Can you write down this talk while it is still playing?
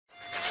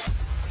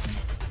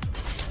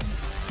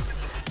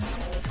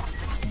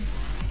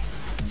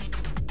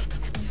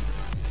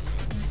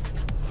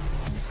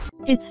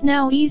It's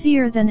now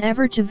easier than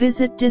ever to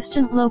visit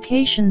distant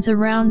locations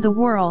around the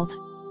world.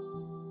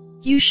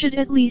 You should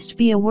at least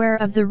be aware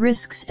of the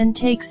risks and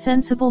take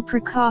sensible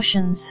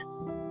precautions.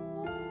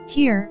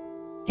 Here,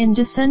 in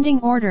descending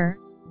order,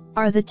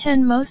 are the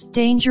 10 most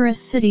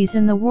dangerous cities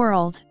in the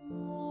world.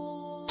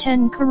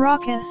 10.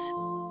 Caracas,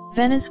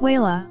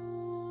 Venezuela.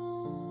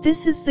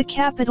 This is the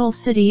capital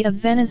city of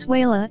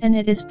Venezuela and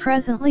it is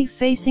presently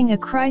facing a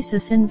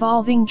crisis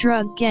involving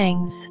drug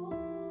gangs.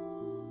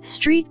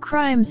 Street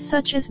crimes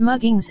such as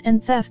muggings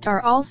and theft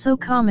are also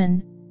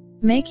common,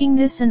 making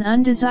this an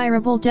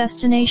undesirable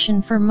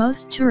destination for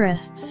most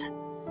tourists.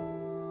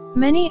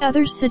 Many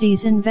other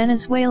cities in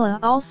Venezuela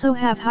also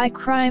have high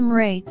crime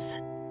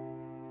rates.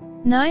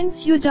 9.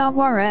 Ciudad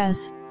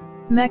Juarez,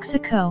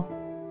 Mexico.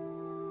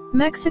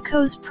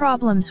 Mexico's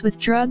problems with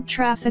drug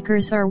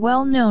traffickers are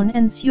well known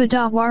and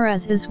Ciudad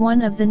Juarez is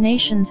one of the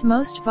nation's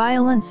most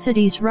violent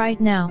cities right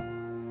now.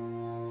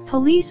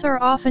 Police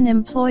are often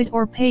employed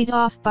or paid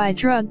off by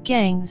drug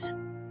gangs,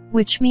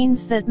 which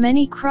means that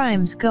many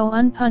crimes go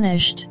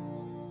unpunished.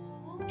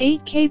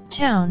 8. Cape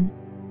Town,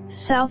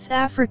 South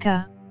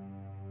Africa.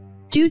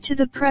 Due to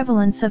the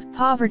prevalence of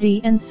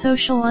poverty and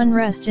social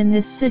unrest in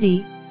this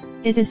city,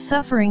 it is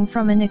suffering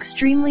from an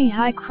extremely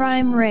high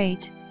crime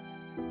rate.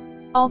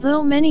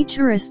 Although many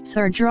tourists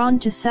are drawn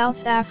to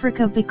South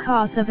Africa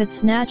because of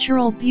its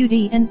natural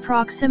beauty and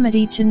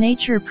proximity to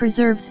nature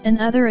preserves and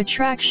other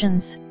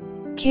attractions,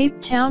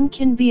 Cape Town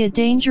can be a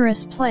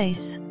dangerous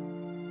place.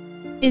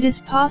 It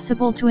is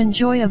possible to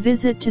enjoy a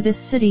visit to this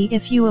city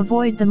if you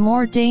avoid the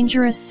more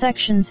dangerous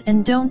sections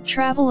and don't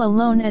travel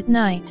alone at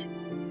night.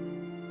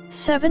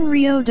 7.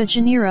 Rio de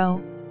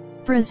Janeiro,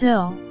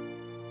 Brazil.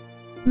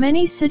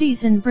 Many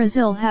cities in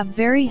Brazil have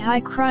very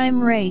high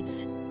crime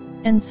rates,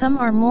 and some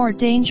are more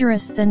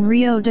dangerous than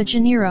Rio de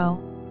Janeiro.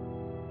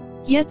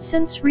 Yet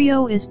since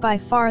Rio is by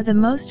far the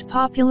most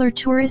popular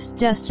tourist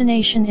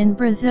destination in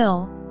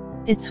Brazil,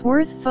 it's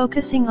worth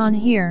focusing on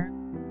here.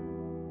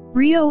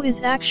 Rio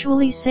is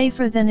actually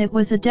safer than it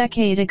was a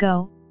decade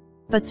ago,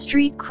 but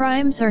street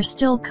crimes are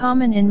still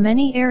common in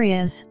many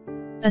areas,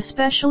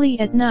 especially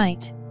at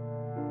night.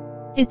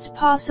 It's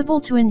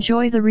possible to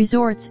enjoy the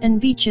resorts and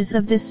beaches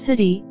of this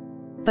city,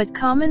 but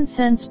common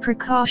sense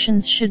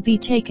precautions should be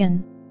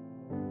taken.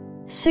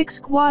 6.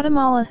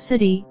 Guatemala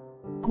City,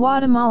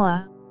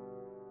 Guatemala.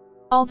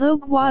 Although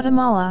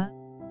Guatemala,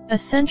 a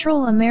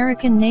Central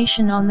American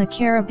nation on the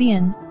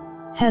Caribbean,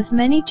 has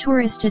many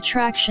tourist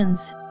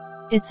attractions,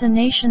 it's a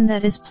nation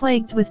that is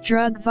plagued with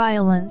drug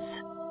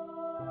violence.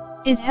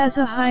 It has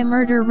a high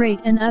murder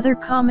rate and other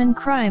common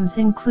crimes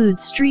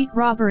include street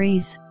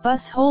robberies,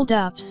 bus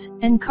holdups,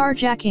 and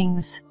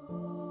carjackings.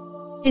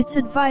 It's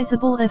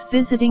advisable if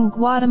visiting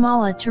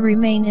Guatemala to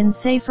remain in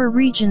safer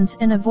regions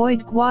and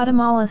avoid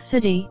Guatemala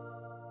City.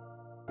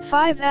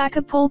 5.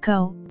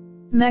 Acapulco,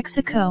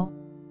 Mexico.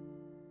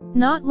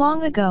 Not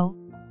long ago,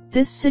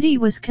 this city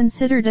was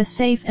considered a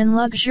safe and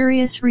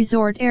luxurious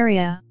resort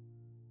area.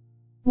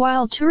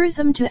 While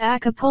tourism to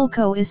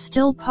Acapulco is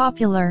still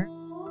popular,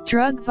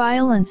 drug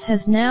violence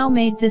has now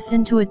made this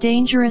into a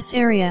dangerous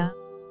area.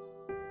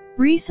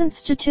 Recent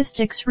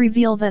statistics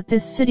reveal that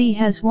this city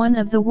has one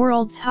of the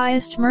world's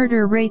highest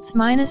murder rates,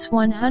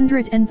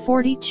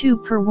 -142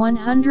 per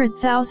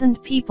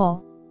 100,000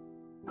 people.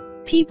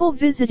 People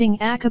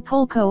visiting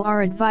Acapulco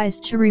are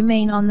advised to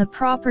remain on the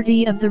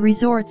property of the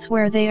resorts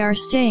where they are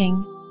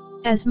staying,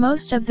 as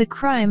most of the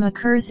crime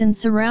occurs in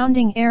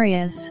surrounding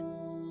areas.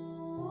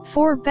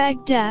 4.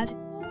 Baghdad,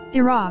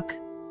 Iraq.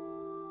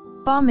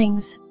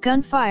 Bombings,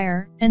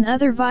 gunfire, and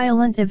other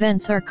violent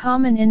events are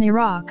common in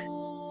Iraq.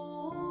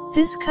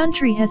 This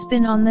country has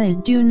been on the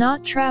do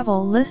not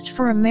travel list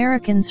for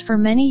Americans for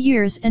many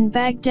years and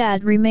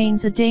Baghdad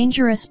remains a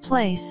dangerous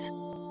place.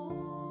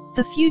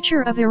 The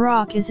future of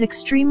Iraq is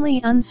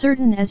extremely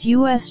uncertain as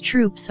U.S.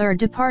 troops are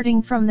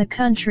departing from the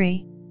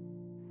country.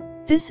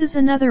 This is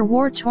another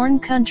war-torn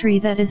country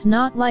that is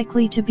not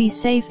likely to be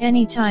safe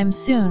anytime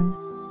soon.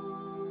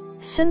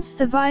 Since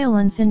the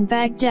violence in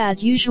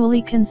Baghdad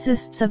usually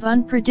consists of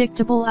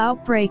unpredictable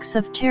outbreaks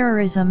of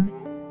terrorism,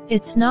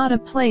 it's not a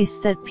place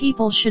that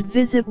people should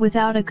visit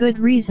without a good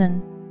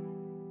reason.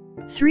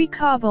 3.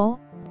 Kabul,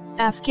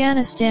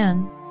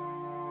 Afghanistan.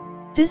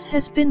 This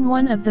has been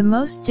one of the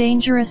most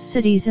dangerous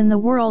cities in the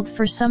world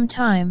for some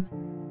time.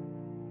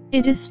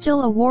 It is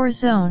still a war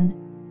zone,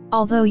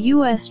 although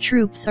U.S.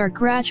 troops are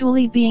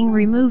gradually being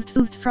removed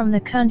from the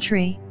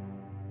country.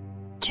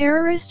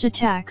 Terrorist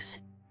attacks,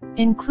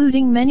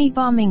 including many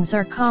bombings,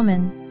 are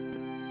common.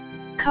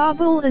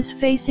 Kabul is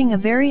facing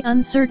a very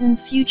uncertain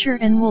future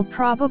and will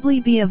probably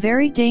be a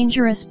very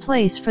dangerous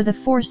place for the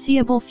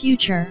foreseeable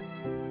future.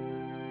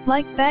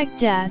 Like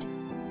Baghdad,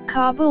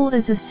 Kabul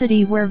is a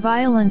city where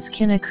violence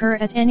can occur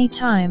at any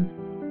time.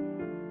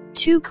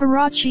 2.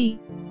 Karachi,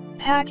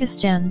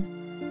 Pakistan.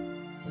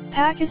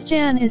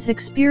 Pakistan is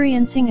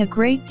experiencing a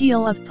great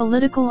deal of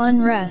political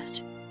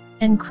unrest,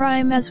 and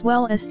crime as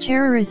well as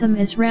terrorism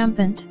is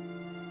rampant.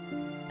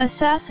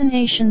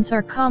 Assassinations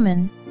are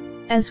common,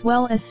 as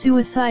well as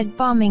suicide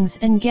bombings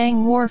and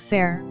gang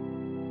warfare.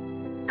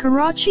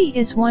 Karachi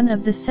is one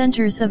of the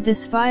centers of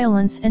this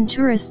violence and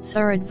tourists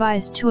are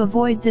advised to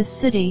avoid this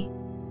city.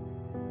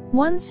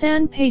 1.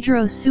 San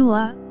Pedro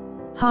Sula,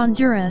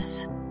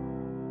 Honduras.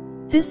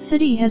 This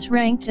city has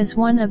ranked as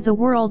one of the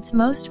world's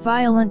most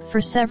violent for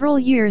several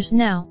years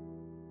now.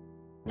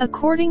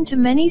 According to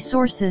many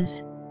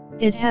sources,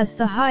 it has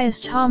the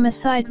highest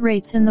homicide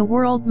rates in the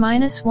world,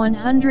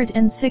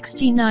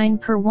 -169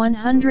 per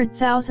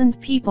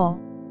 100,000 people.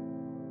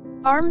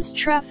 Arms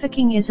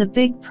trafficking is a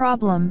big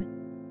problem,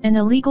 and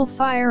illegal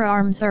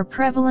firearms are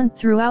prevalent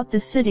throughout the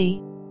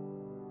city.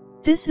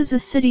 This is a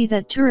city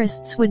that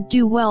tourists would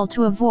do well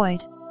to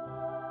avoid.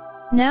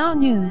 Now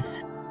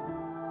news.